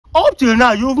till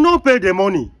now, you've not paid the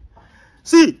money.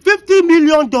 See, $50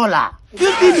 million. $50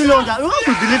 million. You have to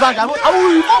deliver that. I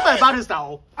will inform my barrister.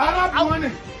 I have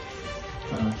money.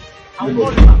 I will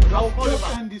call you back. I will call you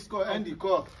back. End this call. End the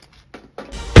call.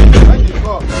 End the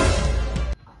call.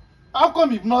 How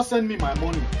come you've not sent me my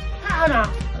money? Anna,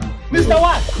 Mr.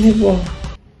 What?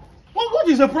 What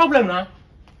is the problem now?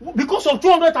 Because of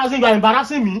 200,000, you are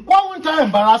embarrassing me. Why won't I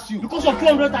embarrass you? Because of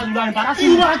 200,000, you are embarrassing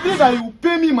me. You agree that you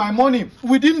pay me my money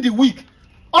within the week.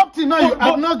 Up till now, you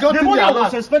have not gotten the money I was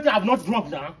alert. expecting. I have not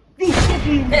dropped now. You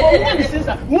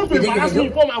want to embarrass me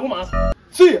before my woman?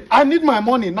 See, I need my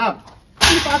money now.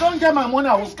 If I don't get my money,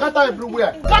 I will scatter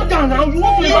everywhere. Calm down now. You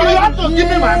want to You have to give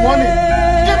me my money.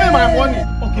 Give me my money.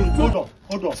 Okay, hold on.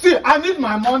 See, I need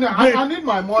my money. I need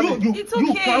my money. It's okay.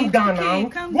 You calm down now.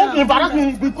 Calm down. Embarrass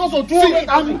me because of 200,000. See,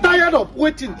 I'm tired of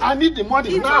waiting. I need the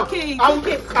money now. Okay.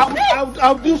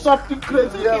 I'll do something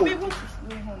crazy here.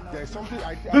 There's something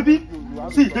baby,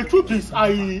 see, the truth is,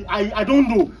 I don't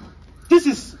know. This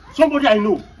is somebody I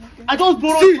know. I just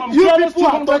borrowed from you people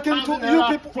are talking to you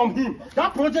people from him.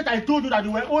 That project I told you that you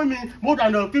were owing me more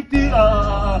than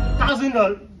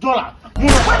 $50,000.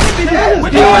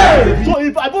 So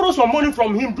if I borrow some money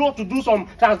from him to do some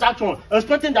transaction,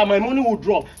 expecting that my money would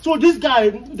drop. So this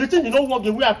guy, the thing did not work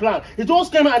the way I planned. He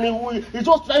just came and he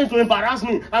just trying to embarrass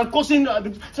me and causing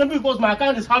simply because my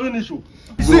account is having issue.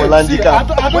 See, I don't want to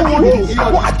hear.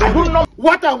 I don't know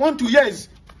what I want to hear is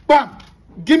bam.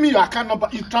 Give me your account number.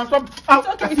 You transfer. It's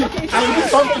okay. I'll do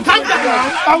something.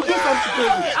 I'll do something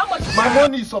crazy. My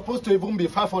money is supposed to even be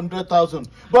 500,000,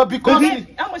 but because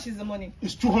how much is the money?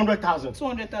 It's 200,000.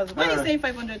 200,000. Why are you saying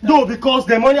 500,000? No, because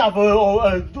the money I've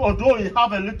although you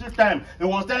have a little time, it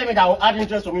was telling me that I will add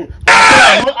interest to me.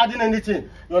 I'm not adding anything.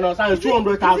 You understand? It's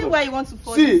 200,000. Is it why you want to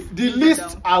fall? See, the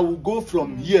least I will go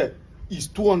from here is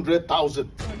 200,000.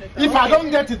 If I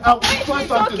don't get it, I'll try something.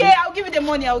 It's okay. I'll give you the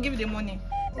money.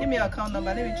 Give me your account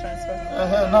number. Let me transfer.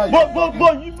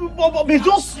 But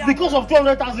just because of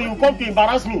 200,000, you come to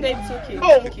embarrass me. Babe, it's okay.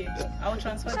 Oh. It's okay. I'll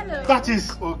transfer. That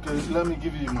is okay. Let me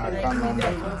give you my account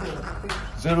number.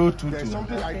 022.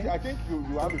 I think you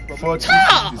have a problem.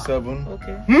 4057.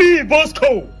 Okay. Me,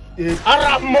 Bosco.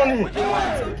 Arab money. It's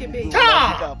okay, babe.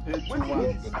 Car.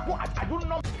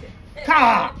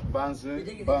 Car.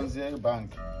 Banze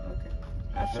Bank.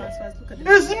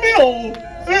 It's me, oh!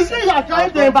 It's me that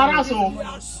trying to embarrass, oh!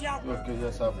 Okay,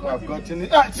 yes, I've gotten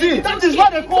it. See, that is why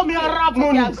they call me Arab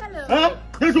money. Huh?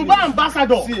 They should buy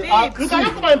ambassador. See, you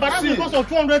cannot come and embarrass me because of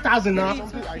 200,000 now.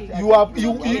 You.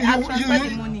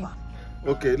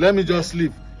 Okay, let me just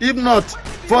leave. If not,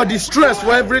 for the stress,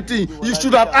 for everything, you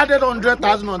should have added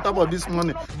 100,000 on top of this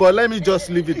money. But let me just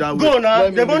leave it that way. Go now.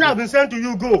 The money has been sent to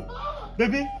you. Go,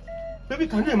 baby. Baby,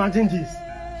 can you imagine this?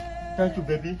 Thank you,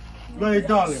 baby. You're a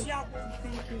darling.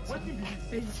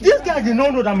 This guy did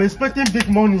not know that I'm expecting big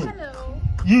money. Hello.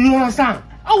 You understand?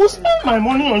 I will spend my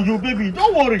money on you, baby.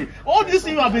 Don't worry. All this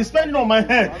thing you have been spending on my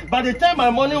head. By the time my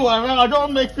money will arrive, I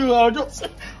don't make you. I'll just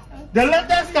the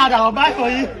latest card I'll buy for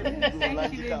you.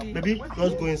 Thank you, baby. Baby,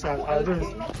 just go inside. I'll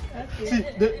just see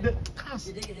that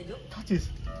is.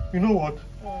 You know what?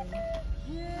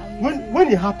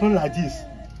 When it happened like this.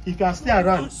 If I stay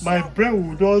around, my brain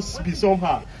will just be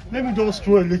somehow. Let me just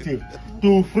throw a little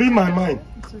to free my mind.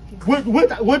 Okay.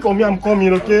 Wait for me, I'm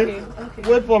coming, okay?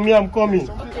 Wait for me, I'm coming.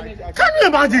 Okay, can you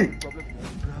imagine?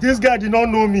 This guy did not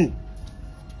know me.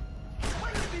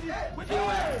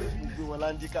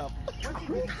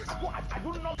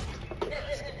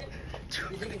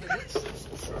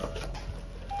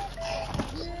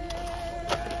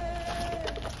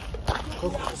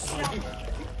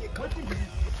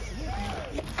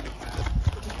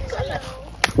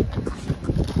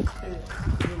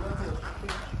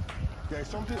 There's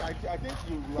something I think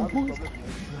you have a problem.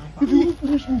 If you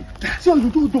finish me, see how you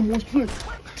do demonstrate.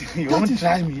 You won't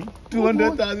try me?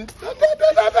 200,000.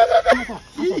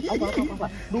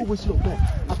 No waste your time.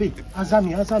 Answer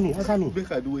me.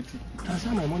 Make I do it.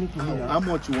 Transfer my money to me now. How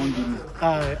much you want to give me?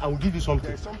 I will give you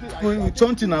something.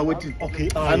 Something I waiting. Okay.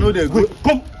 I know they're good.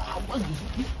 Come.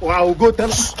 I will go tell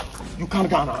them. You calm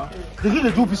down now.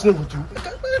 They do business with you.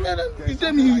 You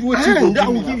tell me what I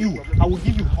will give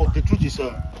you. But the truth is,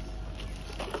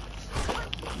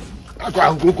 I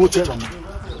will go tell them.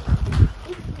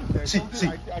 See,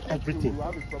 everything.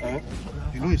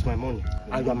 You know it's my money.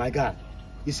 And you are my guy.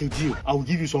 It's a deal. I will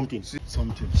give you something.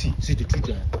 Something. See the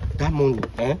truth. That money,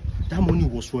 That money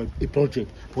was for a project.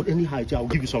 But anyhow, I'll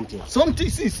give you something. Something,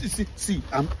 see,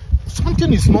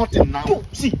 something is nothing now. No,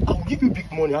 see, I'll give you big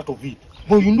money out of it.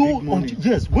 But you know, Big money.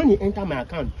 yes, when you enter my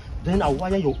account, then I'll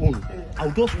wire your own.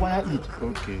 I'll just wire it.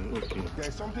 Okay.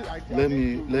 There's something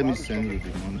Let me send you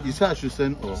the money. You say I should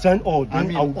send all. Send all. Then I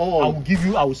mean all.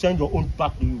 I will send your own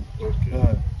back to you.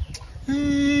 Okay.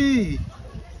 Hey,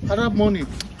 Arab money.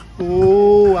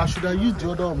 Oh, I should have used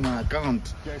the other on my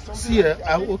account. See,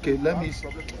 okay, let me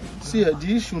see.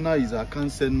 The issue now is I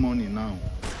can't send money now.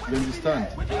 You understand?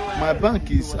 My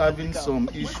bank is having some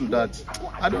issue that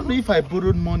I don't know if I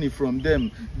borrowed money from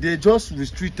them. They just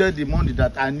restricted the money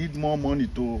that I need more money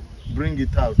to bring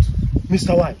it out.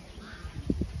 Mr. White,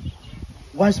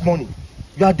 where's money?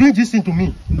 You are doing this thing to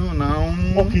me. No, now.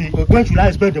 Okay. When should I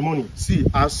expect the money? See,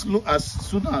 as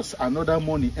soon as another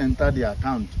money enter the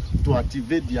account to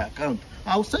activate the account,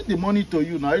 I'll send the money to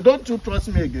you now. Don't you trust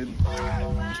me again?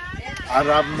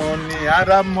 Arab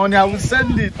money, I will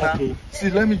send it now. Okay. See,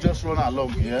 let me just run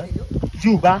along here.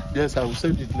 You, ba? Yes, I will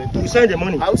send it later. You send the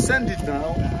money. I will send it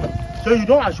now. So you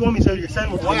don't assure me, so you send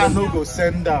money. Why I no go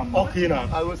send them? Okay now.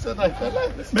 I will send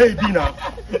it. Maybe now.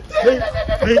 Maybe.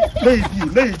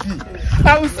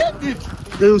 I will send it.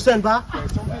 They will send back.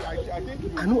 there's something I think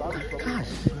you I know. Gosh,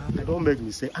 I don't make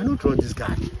mistake. I don't trust this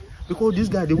guy. Because this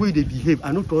guy, the way they behave,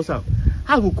 I don't trust him.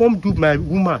 I will come do my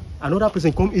woman, another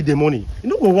person come eat the money.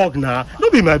 You don't go work now.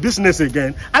 Don't be my business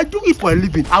again. I do it for a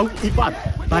living. In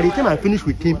fact, by the time I finish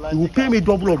with him, he will pay me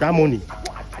double of that money.